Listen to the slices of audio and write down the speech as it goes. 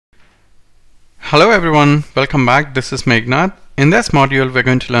Hello everyone, welcome back. This is Meghnad. In this module we're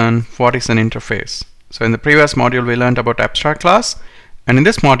going to learn what is an interface. So in the previous module we learned about abstract class, and in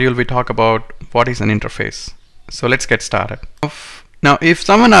this module we talk about what is an interface. So let's get started. Now if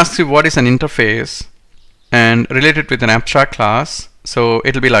someone asks you what is an interface and relate it with an abstract class, so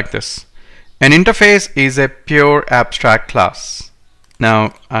it'll be like this. An interface is a pure abstract class.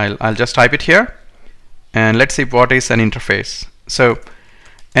 Now I'll just type it here and let's see what is an interface. So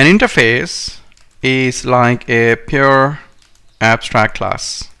an interface is like a pure abstract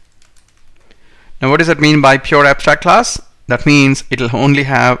class. Now what does that mean by pure abstract class? That means it'll only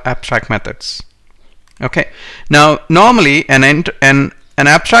have abstract methods. Okay. Now normally an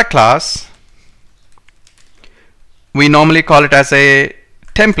abstract class, we normally call it as a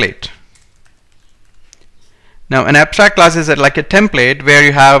template. Now an abstract class is like a template where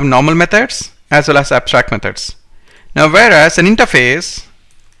you have normal methods as well as abstract methods. Now whereas an interface,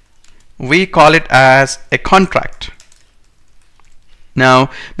 we call it as a contract. Now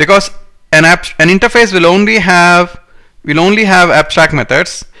because an interface will only have abstract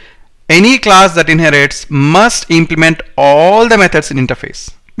methods, any class that inherits must implement all the methods in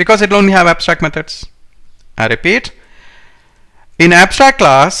interface because it will only have abstract methods. I repeat, in abstract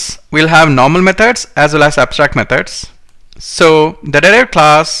class we'll have normal methods as well as abstract methods. So the derived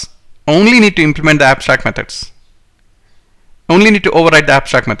class only need to implement the abstract methods, only need to override the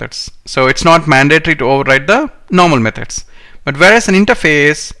abstract methods. So it's not mandatory to override the normal methods. But whereas an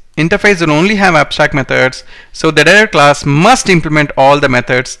interface will only have abstract methods, so the derived class must implement all the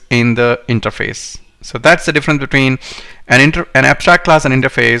methods in the interface. So that's the difference between an abstract class and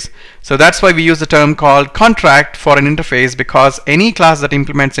interface. So that's why we use the term called contract for an interface, because any class that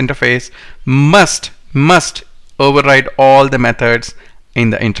implements interface must override all the methods in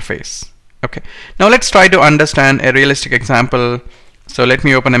the interface. Okay, now let's try to understand a realistic example. So let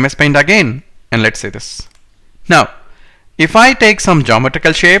me open MS Paint again and let's say this. Now if I take some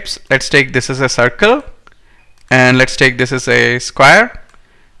geometrical shapes, let's take this as a circle, and let's take this as a square,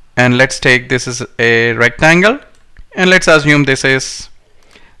 and let's take this as a rectangle, and let's assume this is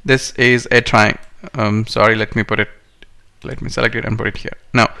a triangle. Sorry, let me select it and put it here.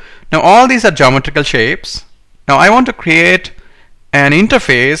 Now all these are geometrical shapes. Now I want to create an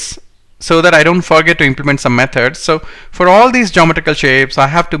interface so that I don't forget to implement some methods. So for all these geometrical shapes, I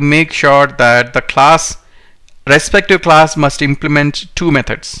have to make sure that the respective class must implement two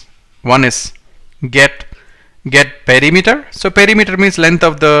methods. One is get perimeter. So perimeter means length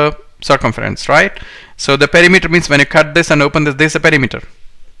of the circumference, right? So the perimeter means when you cut this and open this is a perimeter.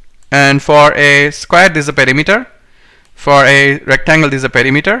 And for a square, this is a perimeter. For a rectangle, this is a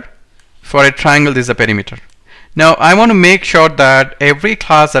perimeter. For a triangle, this is a perimeter. Now I want to make sure that every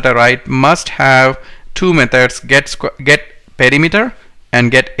class that I write must have two methods, get perimeter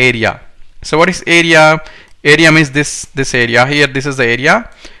and get area. So what is area? Area means this area here, this is the area,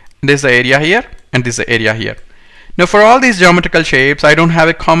 this is the area here, and this is the area here. Now for all these geometrical shapes, I don't have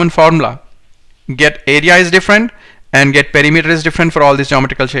a common formula. Get area is different and get perimeter is different for all these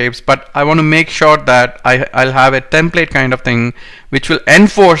geometrical shapes, but I want to make sure that I'll have a template kind of thing which will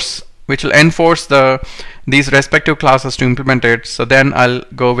enforce these respective classes to implement it. So then I'll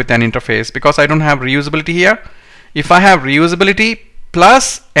go with an interface because I don't have reusability here. If I have reusability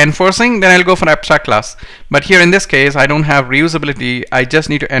plus enforcing, then I'll go for abstract class. But here in this case, I don't have reusability. I just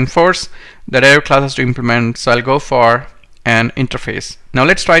need to enforce the derived classes to implement. So I'll go for an interface. Now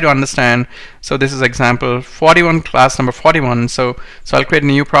let's try to understand. So this is example 41, class number 41. So I'll create a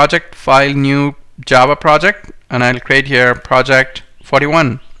new project, file, new Java project, and I'll create here project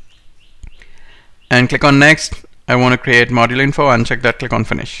 41. And click on next. I want to create module info, uncheck that, click on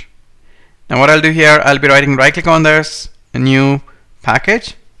finish. Now what I'll do here, I'll be writing right click on this, a new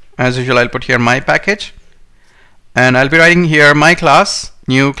package. As usual, I'll put here my package, and I'll be writing here my class,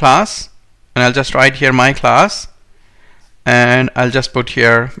 new class, and I'll just write here my class, and I'll just put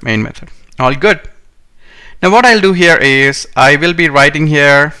here main method. All good. Now what I'll do here is I'll be writing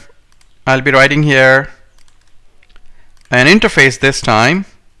here an interface this time.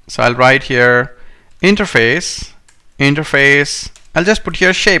 So I'll write here interface, I'll just put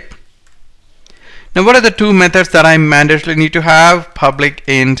here shape. Now what are the two methods that I mandatorily need to have? Public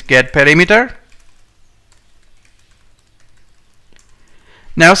int get perimeter.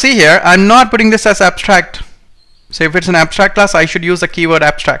 Now see here, I'm not putting this as abstract. So if it's an abstract class, I should use the keyword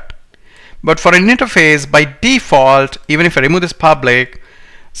abstract. But for an interface, by default, even if I remove this public,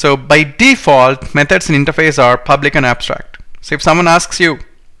 so by default methods in interface are public and abstract. So if someone asks you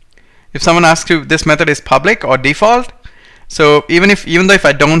this method is public or default, so even though if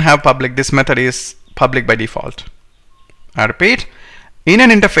I don't have public, this method is public by default. I repeat, in an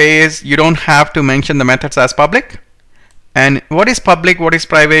interface, you don't have to mention the methods as public. And what is public, what is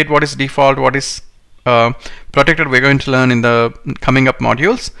private, what is default, what is protected, we're going to learn in the coming up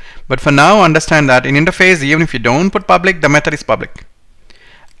modules. But for now, understand that in interface, even if you don't put public, the method is public.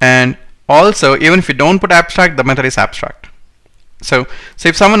 And also, even if you don't put abstract, the method is abstract. So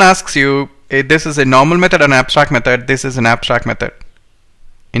if someone asks you, this is a normal method or an abstract method, this is an abstract method.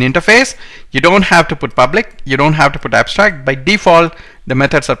 In interface, you don't have to put public, you don't have to put abstract. By default, the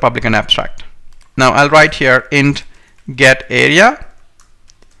methods are public and abstract. Now I'll write here int get area,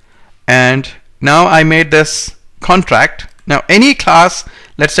 and now I made this contract. Now any class,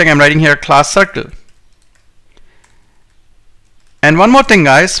 let's say I'm writing here class circle. And one more thing,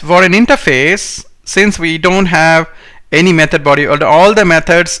 guys, for an interface, since we don't have any method body, or all the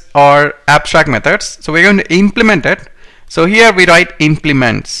methods are abstract methods, so we're going to implement it. So here we write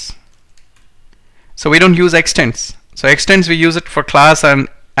implements. So we don't use extends. So extends, we use it for class and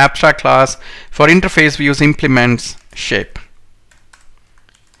abstract class. For interface, we use implements shape.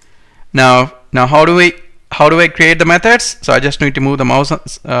 Now how do I create the methods? So I just need to move the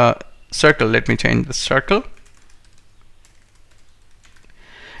mouse circle. Let me change the circle.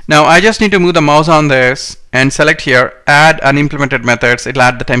 Now I just need to move the mouse on this and select here add unimplemented methods. It'll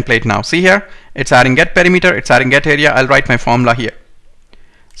add the template now. See here, it's adding get perimeter, it's adding get area. I'll write my formula here.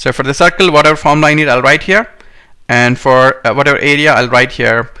 So for the circle, whatever formula I need, I'll write here, and for whatever area, I'll write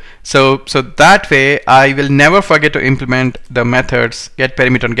here. So that way I will never forget to implement the methods get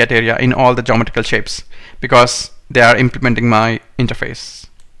perimeter and get area in all the geometrical shapes, because they are implementing my interface.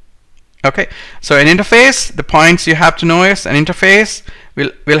 Okay, so an interface, the points you have to know is an interface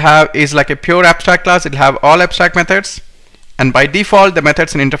will have is like a pure abstract class. It'll have all abstract methods, and by default the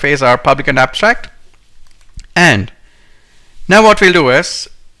methods in interface are public and abstract. And now what we'll do is,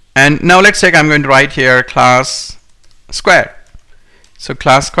 and now let's say I'm going to write here class square. So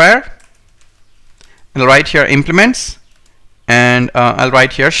class square, I'll write here implements, and I'll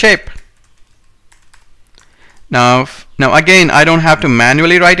write here shape. Now again, I don't have to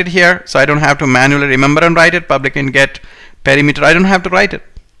manually write it here, so I don't have to manually remember and write it. Public and get perimeter, I don't have to write it,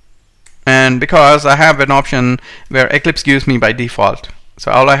 and because I have an option where Eclipse gives me by default.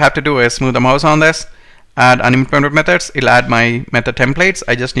 So all I have to do is move the mouse on this, add unimplemented methods. It'll add my method templates.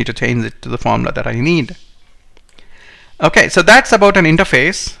 I just need to change it to the formula that I need. Okay, so that's about an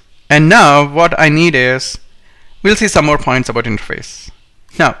interface. And now what I need is, we'll see some more points about interface.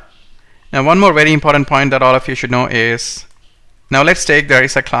 Now one more very important point that all of you should know is, now let's take there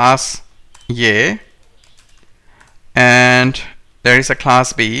is a class A and there is a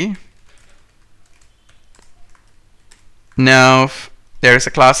class B. Now there is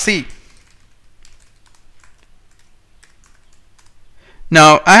a class C.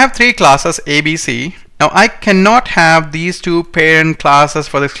 Now I have three classes A, B, C. Now I cannot have these two parent classes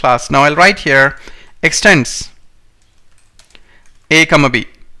for this class. Now I'll write here extends A, B.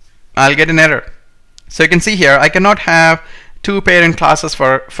 I'll get an error. So you can see here I cannot have two parent classes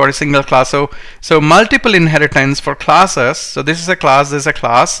for a single class. So multiple inheritance for classes. So this is a class, this is a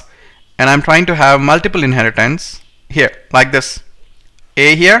class, and I'm trying to have multiple inheritance here like this.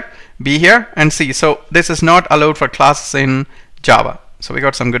 A here, B here, and C. So this is not allowed for classes in Java. So we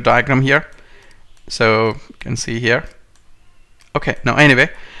got some good diagram here. So you can see here. Okay, now anyway,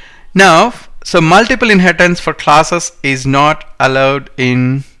 now so multiple inheritance for classes is not allowed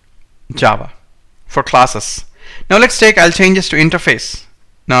in Java for classes. Now let's take, I'll change this to interface.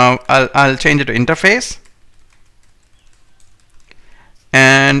 Now I'll change it to interface,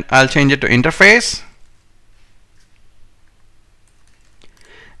 and I'll change it to interface.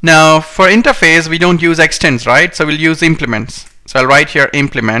 Now for interface we don't use extends, right? So we'll use implements. So I'll write here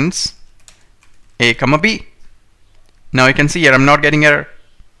implements A, B. Now you can see here I'm not getting error.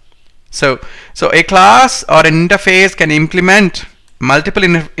 So a class or an interface can implement multiple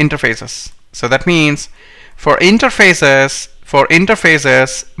interfaces. So that means for interfaces,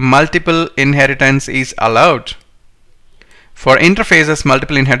 multiple inheritance is allowed. For interfaces,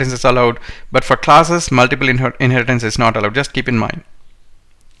 multiple inheritance is allowed, but for classes, multiple inheritance is not allowed. Just keep in mind.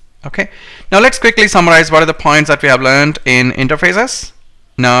 Okay. Now let's quickly summarize what are the points that we have learned in interfaces.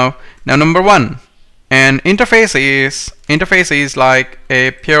 Now number one, an interface is like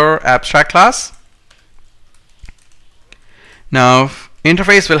a pure abstract class. Now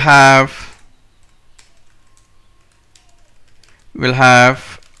interface will have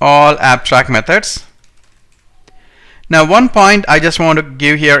all abstract methods. Now one point I just want to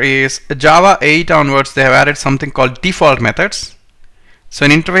give here is Java 8 onwards they have added something called default methods. So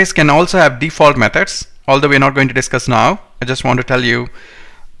an interface can also have default methods, although we're not going to discuss now. I just want to tell you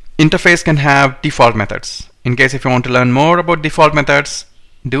interface can have default methods. In case if you want to learn more about default methods,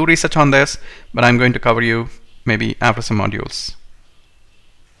 do research on this, but I'm going to cover you maybe after some modules.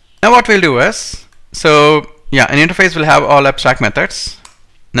 Now what we'll do is, so yeah, an interface will have all abstract methods.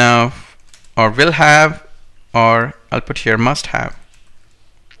 Now, or will have, or I'll put here must have.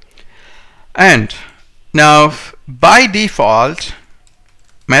 And now by default,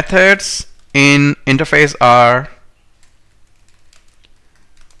 methods in interface are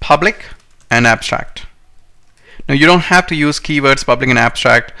public and abstract. Now you don't have to use keywords public and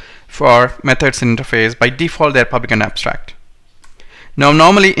abstract for methods in interface. By default they're public and abstract. Now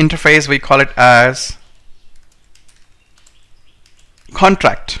normally interface we call it as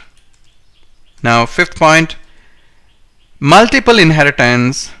contract. Now fifth point, multiple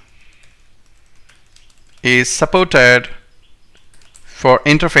inheritance is supported for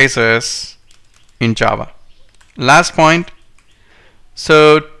interfaces in Java. Last point,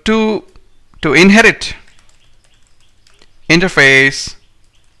 so to inherit interface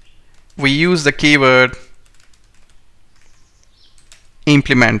we use the keyword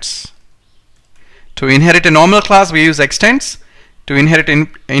implements. To inherit a normal class we use extends. To inherit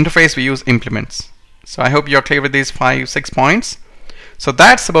interface we use implements. So I hope you're clear with these 5-6 points. So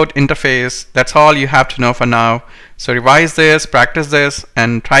that's about interface. That's all you have to know for now. So revise this, practice this,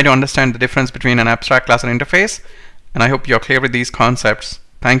 and try to understand the difference between an abstract class and interface. And I hope you're clear with these concepts.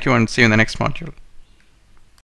 Thank you and see you in the next module.